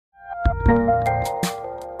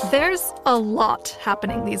There's a lot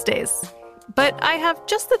happening these days, but I have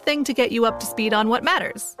just the thing to get you up to speed on what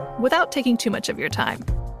matters, without taking too much of your time.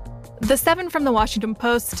 The 7 from the Washington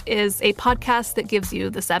Post is a podcast that gives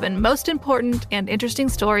you the 7 most important and interesting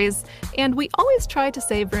stories, and we always try to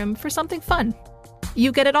save room for something fun.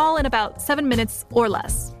 You get it all in about 7 minutes or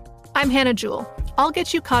less. I'm Hannah Jewell. I'll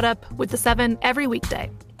get you caught up with the 7 every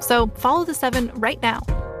weekday, so follow the 7 right now.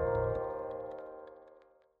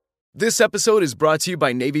 This episode is brought to you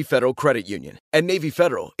by Navy Federal Credit Union. At Navy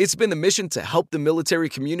Federal, it's been the mission to help the military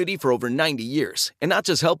community for over 90 years. And not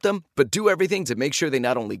just help them, but do everything to make sure they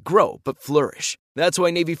not only grow, but flourish. That's why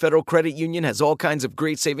Navy Federal Credit Union has all kinds of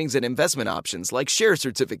great savings and investment options like share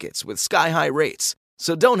certificates with sky-high rates.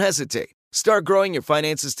 So don't hesitate. Start growing your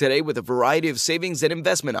finances today with a variety of savings and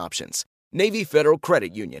investment options. Navy Federal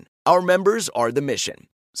Credit Union. Our members are the mission.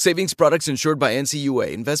 Savings products insured by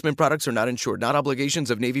NCUA. Investment products are not insured, not obligations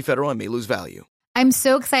of Navy Federal and may lose value. I'm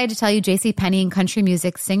so excited to tell you JCPenney and country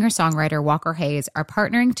music singer-songwriter Walker Hayes are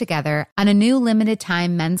partnering together on a new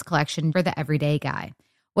limited-time men's collection for the everyday guy.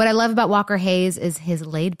 What I love about Walker Hayes is his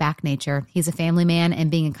laid-back nature. He's a family man, and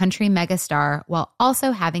being a country megastar while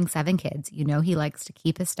also having 7 kids, you know he likes to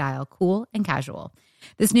keep his style cool and casual.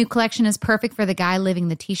 This new collection is perfect for the guy living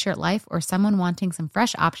the t-shirt life or someone wanting some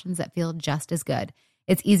fresh options that feel just as good.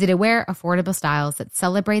 It's easy to wear, affordable styles that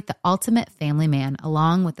celebrate the ultimate family man,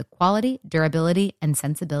 along with the quality, durability, and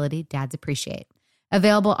sensibility dads appreciate.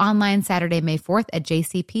 Available online Saturday, May 4th at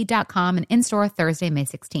jcp.com and in-store Thursday, May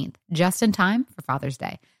 16th. Just in time for Father's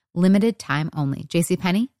Day. Limited time only.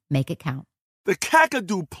 JCPenney, make it count. The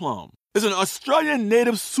Kakadu plum is an Australian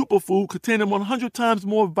native superfood containing 100 times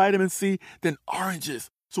more vitamin C than oranges.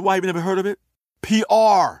 So why have you never heard of it?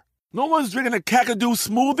 PR. No one's drinking a Kakadu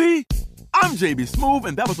smoothie? I'm JB Smoove,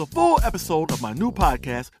 and that was a full episode of my new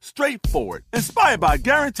podcast, Straightforward, inspired by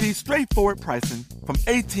guaranteed straightforward pricing from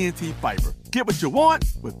AT&T Fiber. Get what you want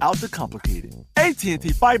without the complicated. AT&T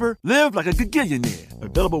Fiber, live like a gigillionaire.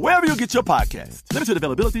 Available wherever you get your podcasts. Limited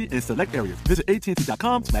availability in select areas. Visit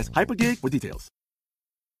AT&T.com/hypergig for details.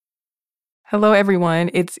 Hello, everyone.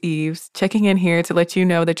 It's Eves, checking in here to let you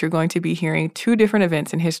know that you're going to be hearing 2 different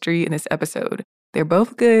events in history in this episode. They're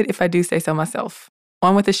both good if I do say so myself.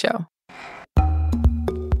 On with the show.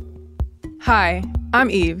 Hi, I'm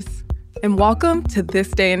Eves, and welcome to This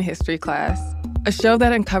Day in History class, a show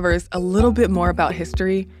that uncovers a little bit more about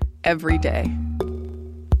history every day.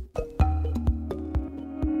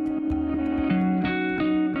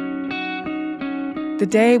 The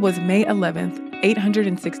day was May 11th,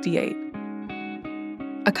 868.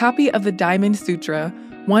 A copy of the Diamond Sutra,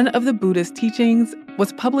 one of the Buddha's teachings,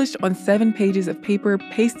 was published on 7 pages of paper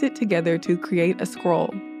pasted together to create a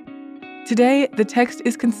scroll. Today, the text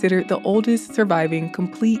is considered the oldest surviving,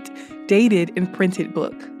 complete, dated, and printed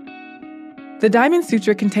book. The Diamond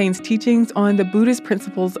Sutra contains teachings on the Buddhist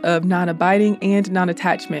principles of non-abiding and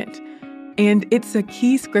non-attachment, and it's a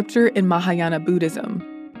key scripture in Mahayana Buddhism.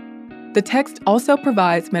 The text also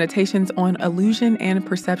provides meditations on illusion and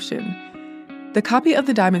perception. The copy of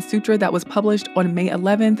the Diamond Sutra that was published on May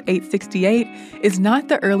 11th, 868, is not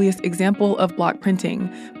the earliest example of block printing,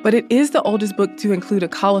 but it is the oldest book to include a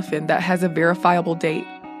colophon that has a verifiable date.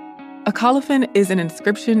 A colophon is an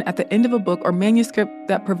inscription at the end of a book or manuscript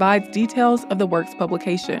that provides details of the work's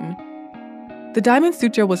publication. The Diamond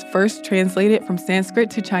Sutra was first translated from Sanskrit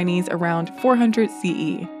to Chinese around 400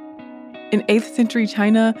 CE. In 8th century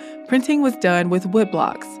China, printing was done with wood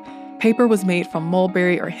blocks. Paper was made from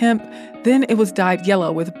mulberry or hemp, then it was dyed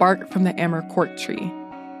yellow with bark from the Amur cork tree.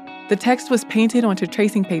 The text was painted onto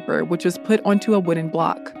tracing paper, which was put onto a wooden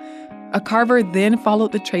block. A carver then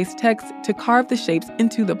followed the traced text to carve the shapes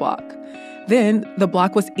into the block. Then, the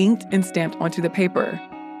block was inked and stamped onto the paper.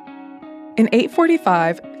 In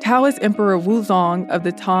 845, Taoist Emperor Wuzong of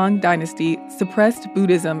the Tang Dynasty suppressed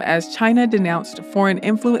Buddhism as China denounced foreign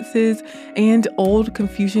influences and old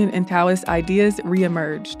Confucian and Taoist ideas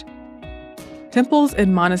reemerged. Temples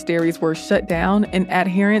and monasteries were shut down and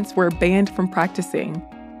adherents were banned from practicing.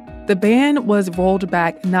 The ban was rolled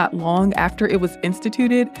back not long after it was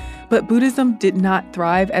instituted, but Buddhism did not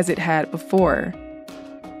thrive as it had before.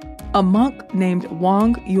 A monk named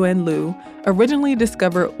Wang Yuanlu originally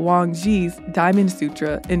discovered Wang Ji's Diamond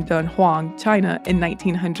Sutra in Dunhuang, China in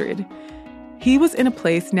 1900. He was in a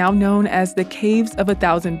place now known as the Caves of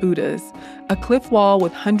 1,000 Buddhas, a cliff wall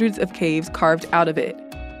with hundreds of caves carved out of it.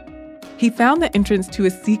 He found the entrance to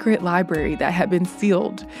a secret library that had been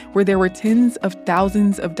sealed, where there were tens of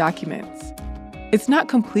thousands of documents. It's not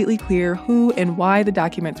completely clear who and why the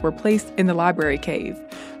documents were placed in the library cave,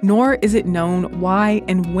 nor is it known why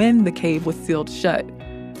and when the cave was sealed shut.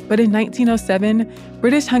 But in 1907,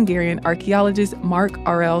 British-Hungarian archaeologist Mark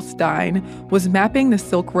R.L. Stein was mapping the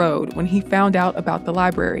Silk Road when he found out about the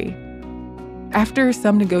library. After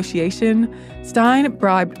some negotiation, Stein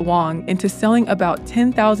bribed Wang into selling about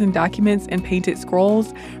 10,000 documents and painted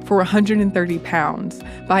scrolls for 130 pounds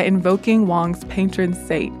by invoking Wang's patron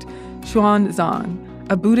saint, Xuanzang,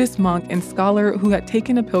 a Buddhist monk and scholar who had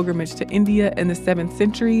taken a pilgrimage to India in the 7th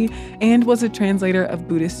century and was a translator of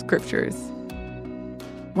Buddhist scriptures.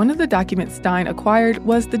 One of the documents Stein acquired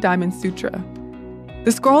was the Diamond Sutra.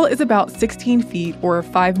 The scroll is about 16 feet or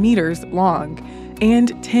 5 meters long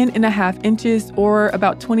and 10.5 inches or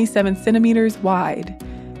about 27 centimeters wide.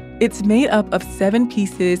 It's made up of 7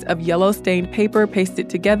 pieces of yellow-stained paper pasted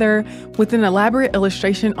together with an elaborate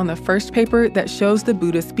illustration on the first paper that shows the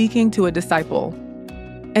Buddha speaking to a disciple.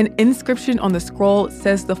 An inscription on the scroll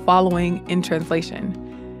says the following in translation: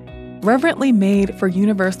 "Reverently made for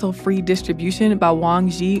universal free distribution by Wang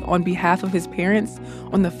Ji on behalf of his parents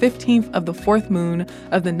on the 15th of the 4th moon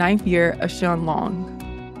of the 9th year of Xianlong."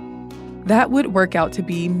 That would work out to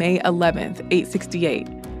be May 11th, 868.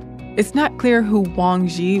 It's not clear who Wang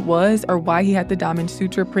Ji was or why he had the Diamond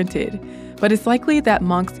Sutra printed, but it's likely that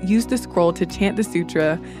monks used the scroll to chant the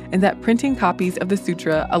sutra and that printing copies of the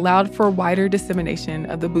sutra allowed for wider dissemination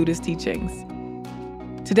of the Buddhist teachings.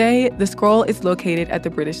 Today, the scroll is located at the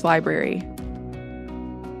British Library.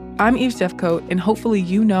 I'm Eve Jeffcoat, and hopefully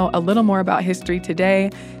you know a little more about history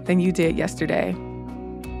today than you did yesterday.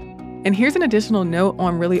 And here's an additional note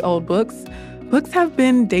on really old books. Books have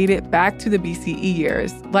been dated back to the BCE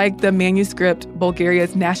years, like the manuscript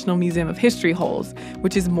Bulgaria's National Museum of History holds,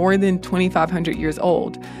 which is more than 2,500 years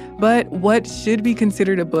old. But what should be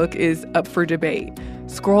considered a book is up for debate.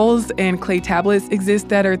 Scrolls and clay tablets exist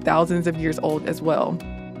that are thousands of years old as well.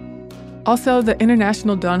 Also, the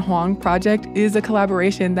International Dunhuang Project is a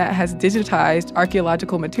collaboration that has digitized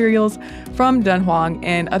archaeological materials from Dunhuang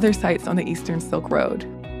and other sites on the Eastern Silk Road.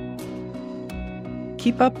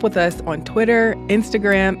 Keep up with us on Twitter,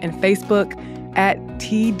 Instagram, and Facebook at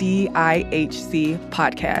TDIHC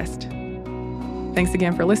Podcast. Thanks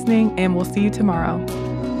again for listening, and we'll see you tomorrow.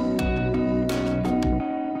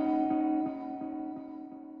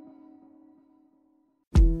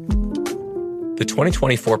 The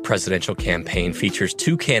 2024 presidential campaign features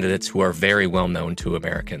 2 candidates who are very well known to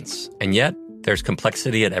Americans. And yet, there's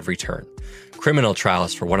complexity at every turn. Criminal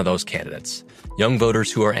trials for one of those candidates. Young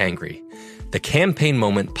voters who are angry. The Campaign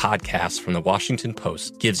Moment podcast from the Washington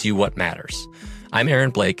Post gives you what matters. I'm Aaron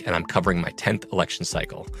Blake, and I'm covering my 10th election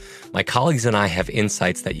cycle. My colleagues and I have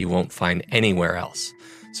insights that you won't find anywhere else.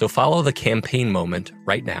 So follow The Campaign Moment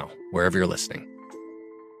right now, wherever you're listening.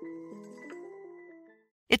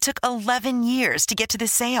 It took 11 years to get to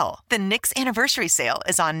this sale. The Knix Anniversary Sale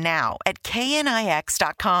is on now at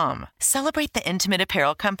knix.com. Celebrate the intimate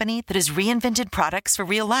apparel company that has reinvented products for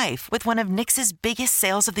real life with one of Knix's biggest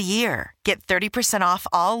sales of the year. Get 30% off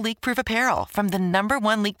all leak-proof apparel from the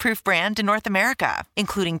 #1 leak-proof brand in North America,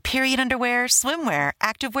 including period underwear, swimwear,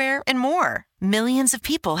 activewear, and more. Millions of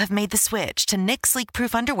people have made the switch to Knix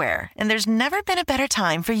leak-proof underwear, and there's never been a better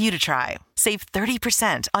time for you to try. Save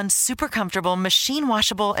 30% on super comfortable,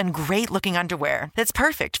 machine-washable, and great-looking underwear that's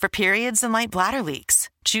perfect for periods and light bladder leaks.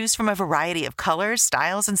 Choose from a variety of colors,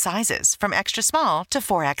 styles, and sizes, from extra small to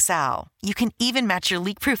 4XL. You can even match your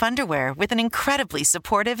leak-proof underwear with an incredibly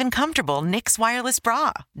supportive and comfortable Knix wireless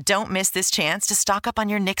bra. Don't miss this chance to stock up on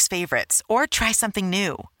your Knix favorites or try something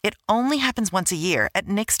new. It only happens once a year at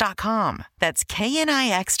Knix.com. That's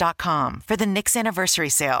KNIX.com for the Knix Anniversary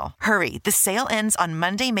Sale. Hurry, the sale ends on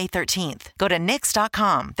Monday, May 13th. Go to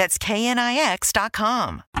Knix.com. That's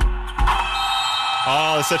KNIX.com.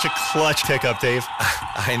 Oh, it's such a clutch pickup, Dave.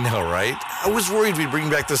 I know, right? I was worried we'd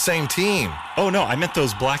bring back the same team. Oh, no, I meant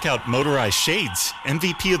those blackout motorized shades.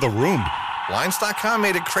 MVP of the room. Blinds.com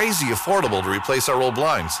made it crazy affordable to replace our old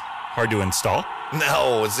blinds. Hard to install?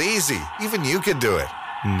 No, it's easy. Even you could do it.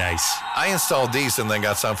 Nice. I installed these and then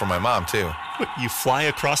got some for my mom, too. What, you fly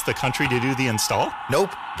across the country to do the install?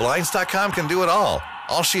 Nope. Blinds.com can do it all.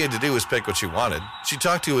 All she had to do was pick what she wanted. She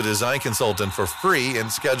talked to a design consultant for free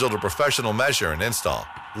and scheduled a professional measure and install.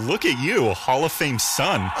 Look at you, Hall of Fame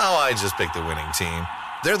son. Oh, I just picked the winning team.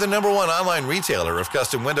 They're the #1 online retailer of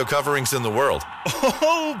custom window coverings in the world.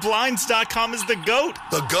 Oh, Blinds.com is the GOAT.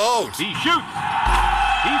 The GOAT! He shoots!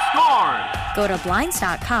 He scores! Go to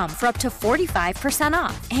Blinds.com for up to 45%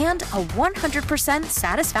 off and a 100%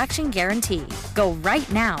 satisfaction guarantee. Go right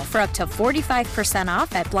now for up to 45%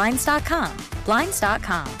 off at Blinds.com.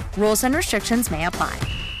 Blinds.com. Rules and restrictions may apply.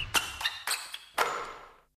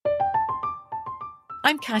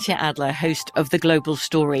 I'm Katya Adler, host of The Global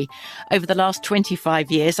Story. Over the last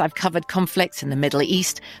 25 years, I've covered conflicts in the Middle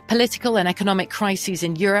East, political and economic crises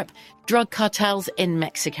in Europe, drug cartels in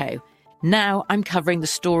Mexico. Now I'm covering the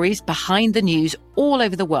stories behind the news all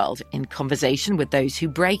over the world in conversation with those who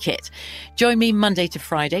break it. Join me Monday to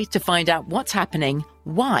Friday to find out what's happening,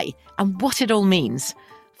 why, and what it all means.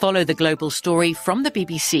 Follow The Global Story from the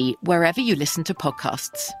BBC wherever you listen to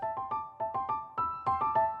podcasts.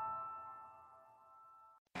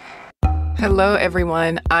 Hello,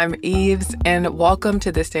 everyone. I'm Eves, and welcome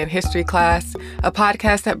to This Day in History class, a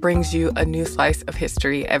podcast that brings you a new slice of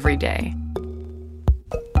history every day.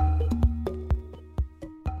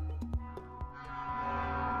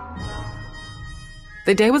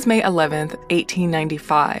 The day was May 11th,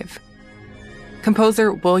 1895.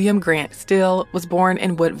 Composer William Grant Still was born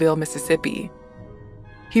in Woodville, Mississippi.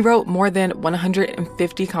 He wrote more than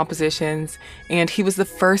 150 compositions, and he was the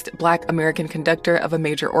first Black American conductor of a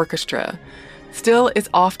major orchestra. Still is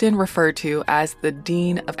often referred to as the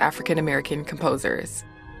Dean of African American Composers.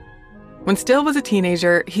 When Still was a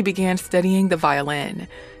teenager, he began studying the violin.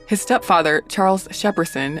 His stepfather, Charles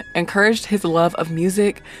Shepperson, encouraged his love of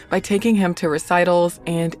music by taking him to recitals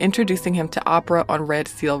and introducing him to opera on Red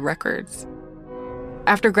Seal Records.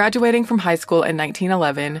 After graduating from high school in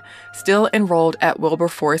 1911, Still enrolled at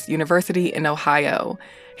Wilberforce University in Ohio.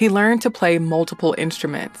 He learned to play multiple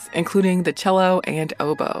instruments, including the cello and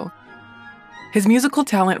oboe. His musical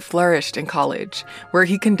talent flourished in college, where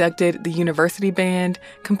he conducted the university band,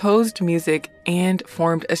 composed music, and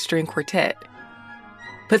formed a string quartet.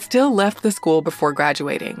 But Still left the school before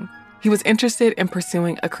graduating. He was interested in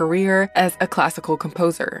pursuing a career as a classical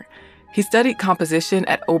composer. He studied composition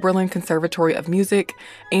at Oberlin Conservatory of Music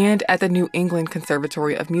and at the New England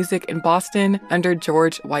Conservatory of Music in Boston under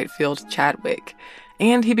George Whitefield Chadwick,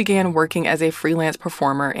 and he began working as a freelance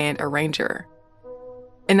performer and arranger.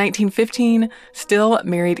 In 1915, Still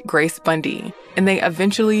married Grace Bundy, and they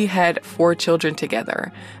eventually had 4 children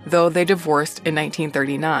together, though they divorced in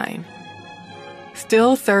 1939.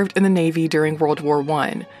 Still served in the Navy during World War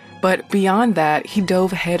I, but beyond that, he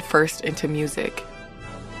dove headfirst into music.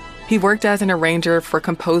 He worked as an arranger for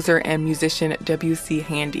composer and musician W.C.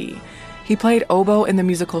 Handy. He played oboe in the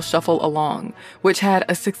musical Shuffle Along, which had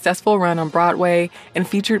a successful run on Broadway and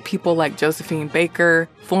featured people like Josephine Baker,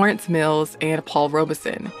 Florence Mills, and Paul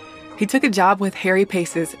Robeson. He took a job with Harry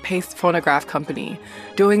Pace's Pace Phonograph Company,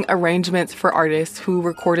 doing arrangements for artists who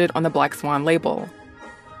recorded on the Black Swan label.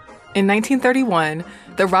 In 1931,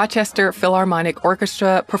 the Rochester Philharmonic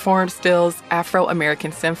Orchestra performed Still's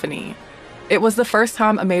Afro-American Symphony. It was the first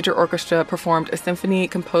time a major orchestra performed a symphony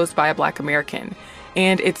composed by a Black American,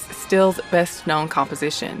 and it's Still's best-known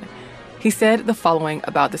composition. He said the following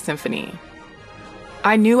about the symphony.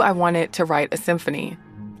 "I knew I wanted to write a symphony.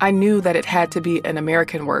 I knew that it had to be an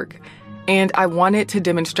American work, and I wanted to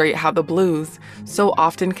demonstrate how the blues, so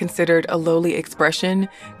often considered a lowly expression,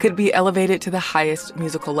 could be elevated to the highest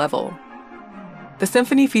musical level." The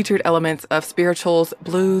symphony featured elements of spirituals,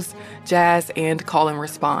 blues, jazz, and call and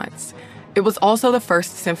response. It was also the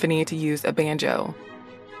first symphony to use a banjo.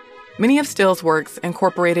 Many of Still's works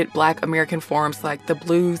incorporated Black American forms like the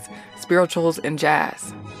blues, spirituals, and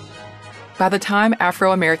jazz. By the time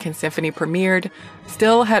Afro-American Symphony premiered,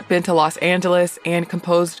 Still had been to Los Angeles and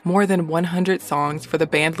composed more than 100 songs for the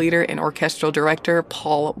bandleader and orchestral director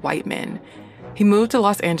Paul Whiteman. He moved to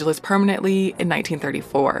Los Angeles permanently in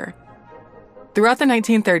 1934. Throughout the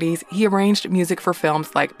 1930s, he arranged music for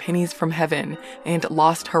films like Pennies from Heaven and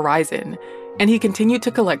Lost Horizon, and he continued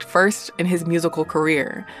to collect first in his musical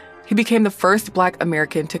career. He became the first Black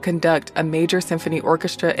American to conduct a major symphony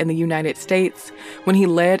orchestra in the United States when he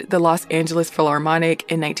led the Los Angeles Philharmonic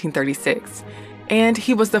in 1936. And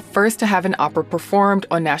he was the first to have an opera performed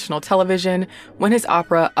on national television when his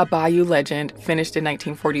opera, A Bayou Legend, finished in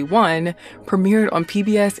 1941, premiered on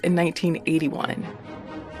PBS in 1981.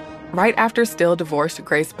 Right after Still divorced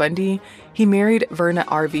Grace Bundy, he married Verna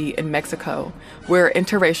Arvey in Mexico, where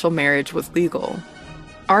interracial marriage was legal.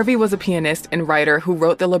 Arvey was a pianist and writer who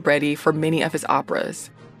wrote the libretti for many of his operas.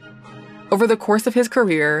 Over the course of his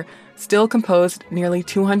career, Still composed nearly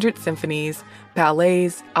 200 symphonies,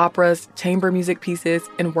 ballets, operas, chamber music pieces,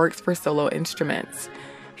 and works for solo instruments.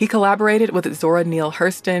 He collaborated with Zora Neale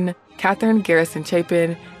Hurston, Katherine Garrison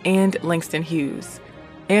Chapin, and Langston Hughes.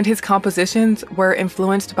 And his compositions were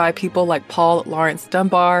influenced by people like Paul Laurence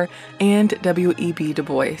Dunbar and W.E.B. Du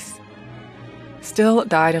Bois. Still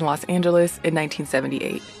died in Los Angeles in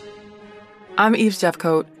 1978. I'm Eves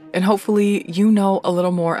Jeffcoat, and hopefully you know a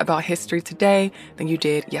little more about history today than you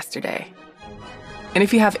did yesterday. And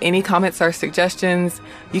if you have any comments or suggestions,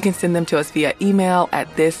 you can send them to us via email at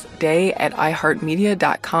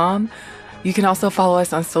thisday@iheartmedia.com. You can also follow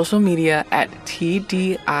us on social media at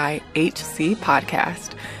TDIHC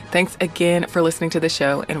Podcast. Thanks again for listening to the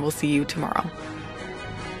show, and we'll see you tomorrow.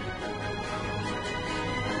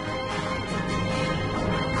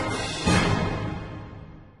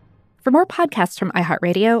 For more podcasts from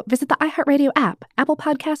iHeartRadio, visit the iHeartRadio app, Apple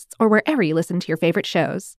Podcasts, or wherever you listen to your favorite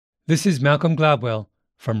shows. This is Malcolm Gladwell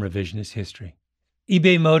from Revisionist History.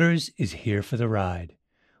 eBay Motors is here for the ride.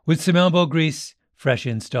 With some elbow grease, fresh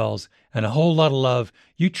installs, and a whole lot of love,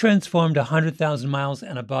 you transformed 100,000 miles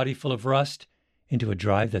and a body full of rust into a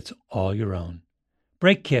drive that's all your own.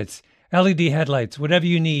 Brake kits, LED headlights, whatever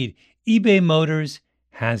you need, eBay Motors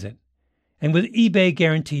has it. And with eBay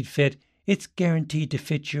Guaranteed Fit, it's guaranteed to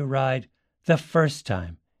fit your ride the first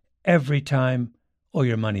time, every time, or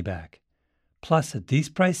your money back. Plus, at these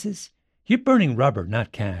prices, you're burning rubber,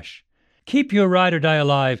 not cash. Keep your ride or die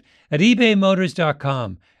alive at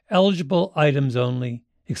ebaymotors.com. Eligible items only.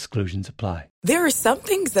 Exclusions apply. There are some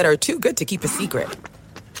things that are too good to keep a secret.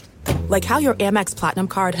 Like how your Amex Platinum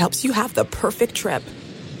card helps you have the perfect trip.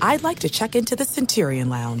 I'd like to check into the Centurion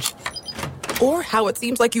Lounge. Or how it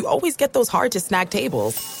seems like you always get those hard-to-snag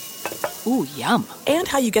tables. Ooh, yum. And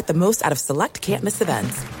how you get the most out of select can't-miss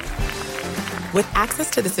events. With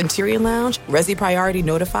access to the Centurion Lounge, Resi Priority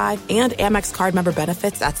Notified, and Amex card member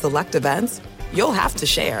benefits at select events, you'll have to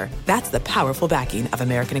share. That's the powerful backing of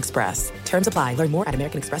American Express. Terms apply. Learn more at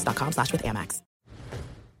americanexpress.com/withAmex.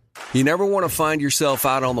 You never want to find yourself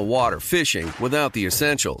out on the water fishing without the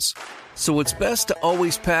essentials. So it's best to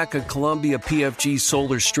always pack a Columbia PFG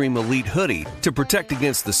Solar Stream Elite hoodie to protect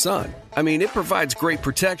against the sun. I mean, it provides great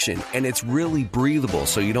protection, and it's really breathable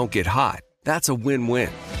so you don't get hot. That's a win-win.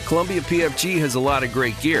 Columbia PFG has a lot of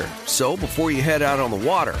great gear. So before you head out on the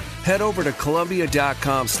water, head over to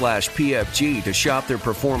Columbia.com/PFG to shop their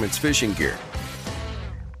performance fishing gear.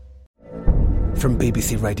 From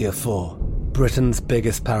BBC Radio 4, Britain's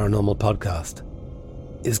biggest paranormal podcast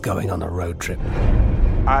is going on a road trip.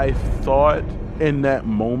 I thought in that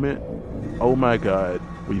moment, oh my God,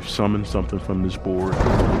 we've summoned something from this board.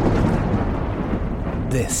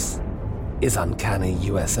 This is Uncanny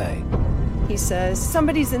USA. He says,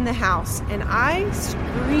 somebody's in the house, and I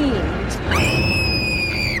screamed.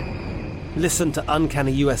 Listen to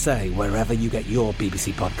Uncanny USA wherever you get your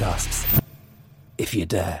BBC podcasts, if you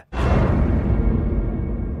dare.